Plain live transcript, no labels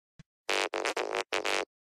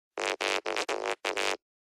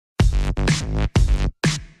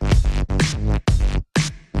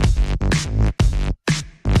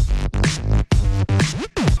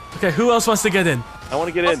Okay, who else wants to get in? I want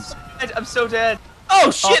to get in. I'm so dead.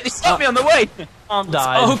 Oh shit! They stopped me on the way. Tom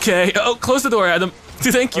died. Okay. Oh, close the door, Adam.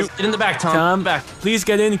 Thank you. Get in the back, Tom. Tom, Back. please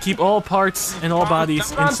get in and keep all parts and all bodies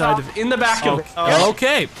Come on, inside Tom. of. In the back of it.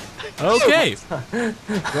 Okay. Okay.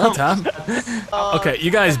 Well, Tom. Okay,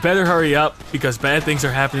 you guys better hurry up because bad things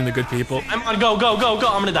are happening to good people. I'm on. Go. I'm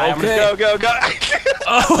gonna die. Okay. Go.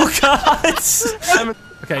 Oh God.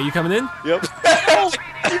 Okay, you coming in? Yep.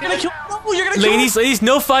 You're gonna kill. No, you're gonna kill. Ladies,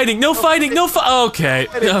 no fighting, no fighting, no fight. Okay.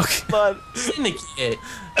 Okay. Come on. Syndicate.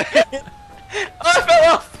 Oh, I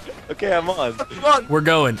fell off. Okay, I'm on. Come on. We're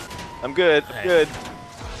going. I'm good. Good.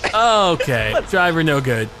 Okay. Driver no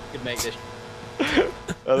good. You can make this.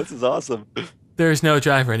 Oh, this is awesome. There's no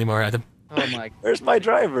driver anymore, Adam. Oh my. Where's my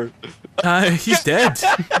driver? He's dead.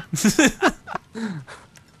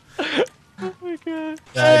 Oh my god.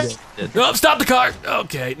 Oh, stop the car.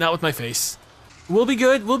 Okay, not with my face. We'll be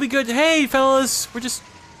good. We'll be good. Hey, fellas, we're just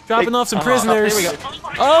dropping off some prisoners. Here we go.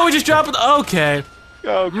 Oh, we're just dropping. Okay,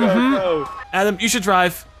 Go, go. Adam, you should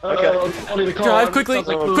drive. Okay. Drive quickly,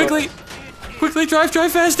 quickly. Drive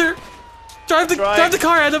faster. Drive the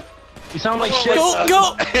car, Adam. You sound like shit.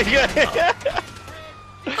 Go.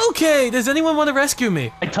 Okay, does anyone want to rescue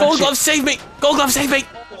me? Gold Glove, save me! Gold Glove, save me!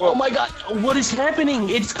 Oh my god, what is happening?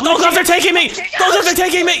 It's Gold Gloves are taking me! Gold Gloves are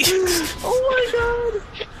taking me! Oh my god.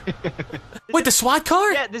 Wait, the SWAT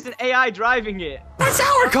car? Yeah, there's an AI driving it. That's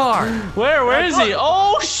our car! Where is he?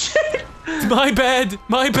 Oh shit! My bad!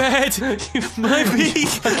 My bad! My B!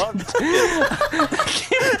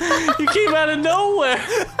 You came out of nowhere!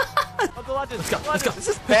 Let's go, let's go. This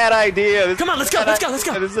is a bad idea. Come on, let's go, let's go, let's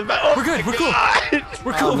go. This is about, We're good, we're cool.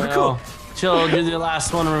 We're cool, we're cool. Chill, you're the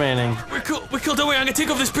last one remaining. We're cool, don't worry, I'm gonna take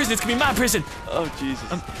over this prison. It's gonna be my prison. Oh, Jesus.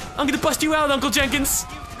 I'm gonna bust you out, Uncle Jenkins.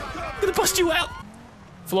 I'm gonna bust you out.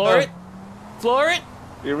 Floor it. Floor it.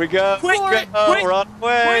 Here we go. Wait, We're on the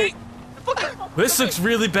way. This looks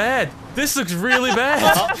really bad. This looks really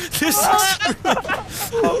bad. This looks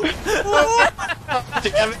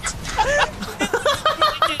Damn it.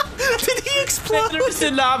 Did he explode?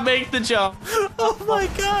 Did not make the jump. Oh my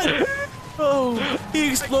god. Oh, he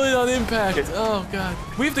exploded on impact. Oh god.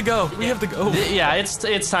 We have to go. We have to go. Yeah,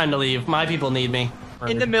 it's time to leave. My people need me.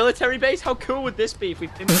 In the military base? How cool would this be if we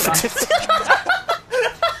did that?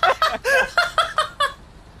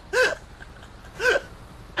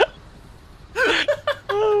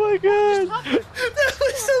 Oh my god. That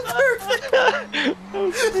was so perfect.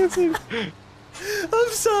 I'm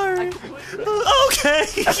sorry. Okay.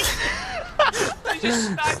 They just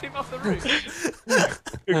smacked him off the roof.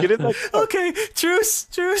 Get in that car. Okay. Truce.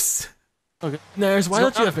 Okay. Nares, why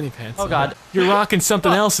don't you have any pants? Oh god. You're rocking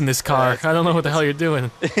something else in this car. I don't know what the hell you're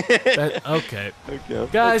doing. Okay. Okay.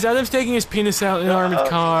 Guys, Adam's taking his penis out in an armored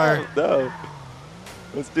car. No.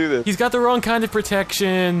 Let's do this. He's got the wrong kind of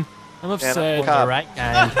protection. I'm upset. cop. Right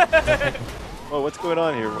kind. Oh, what's going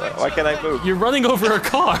on here? Why can't I move? You're running over a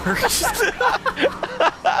car. I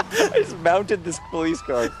just mounted this police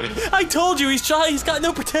car. I told you, he's got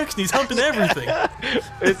no protection. He's humping everything.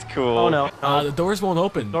 It's cool. Oh no. The doors won't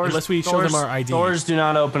open unless we show them our ID. Doors do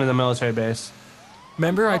not open in the military base.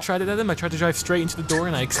 Remember, I tried it at him. I tried to drive straight into the door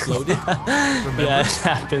and I exploded. Remember? Yeah, it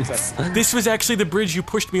happens. This was actually the bridge you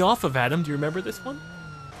pushed me off of, Adam. Do you remember this one?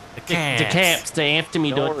 The camps, they after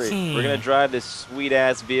me, Don't worry. We're gonna drive this sweet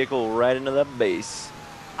ass vehicle right into the base.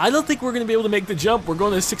 I don't think we're gonna be able to make the jump. We're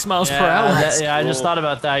going at 6 miles per hour. Yeah, I just thought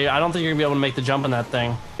about that. I don't think you're gonna be able to make the jump in that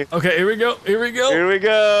thing. Okay, here we go. Here we go.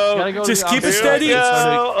 Gotta go Just to the keep it opposite steady.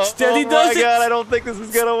 side. Oh, Steady oh does my it. god, I don't think this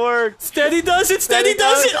is gonna work. Steady does it. Steady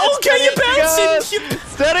does it. Okay, Steady you're bouncing.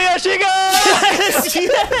 Steady as she goes.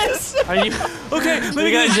 Yes. Are you? Okay, let me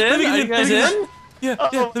You get guys in. in? Let me Are get you in. guys in? Yeah,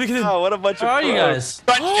 let me get in. Oh, what a bunch of Where are you pros.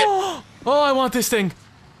 guys? Oh, I want this thing.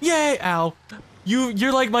 Yay, Al.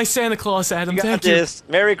 You're like my Santa Claus, Adam. You got Thank you. this.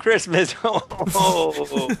 Merry Christmas. Oh.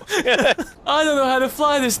 I don't know how to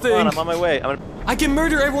fly this Come on, thing. I'm on my way. I can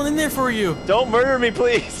murder everyone in there for you. Don't murder me,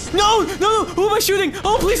 please. No. Who am I shooting?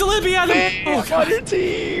 Oh, please don't let me, Adam. Oh, I'm on your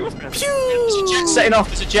team. Pew. Jet setting off.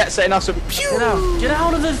 There's a jet setting off. So Pew. Get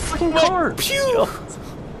out of the fucking car. Pew.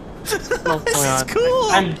 This is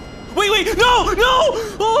cool. I'm- Wait, no!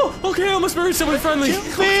 Oh, okay, I almost murdered someone friendly. No,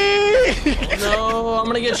 I'm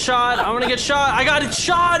gonna get shot. I got it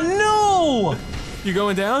shot. No. You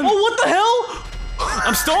going down? Oh, what the hell?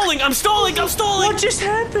 I'm stalling. What just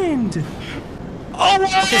happened? Oh,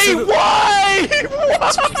 why?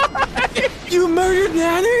 You murdered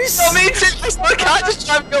Nanners? I mean, I can't just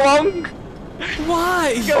drive along.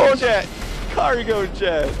 Why? Go, Jet. Cargo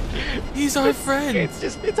Jet. He's our friend.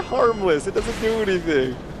 It's harmless. It doesn't do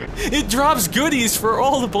anything. It drops goodies for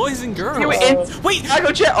all the boys and girls. Wait, Wait,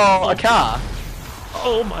 cargo jet or a car?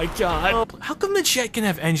 Oh my god. How come the jet can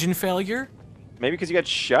have engine failure? Maybe because you got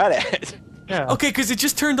shot at. Yeah. Okay, because it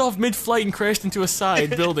just turned off mid-flight and crashed into a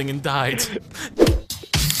side building and died.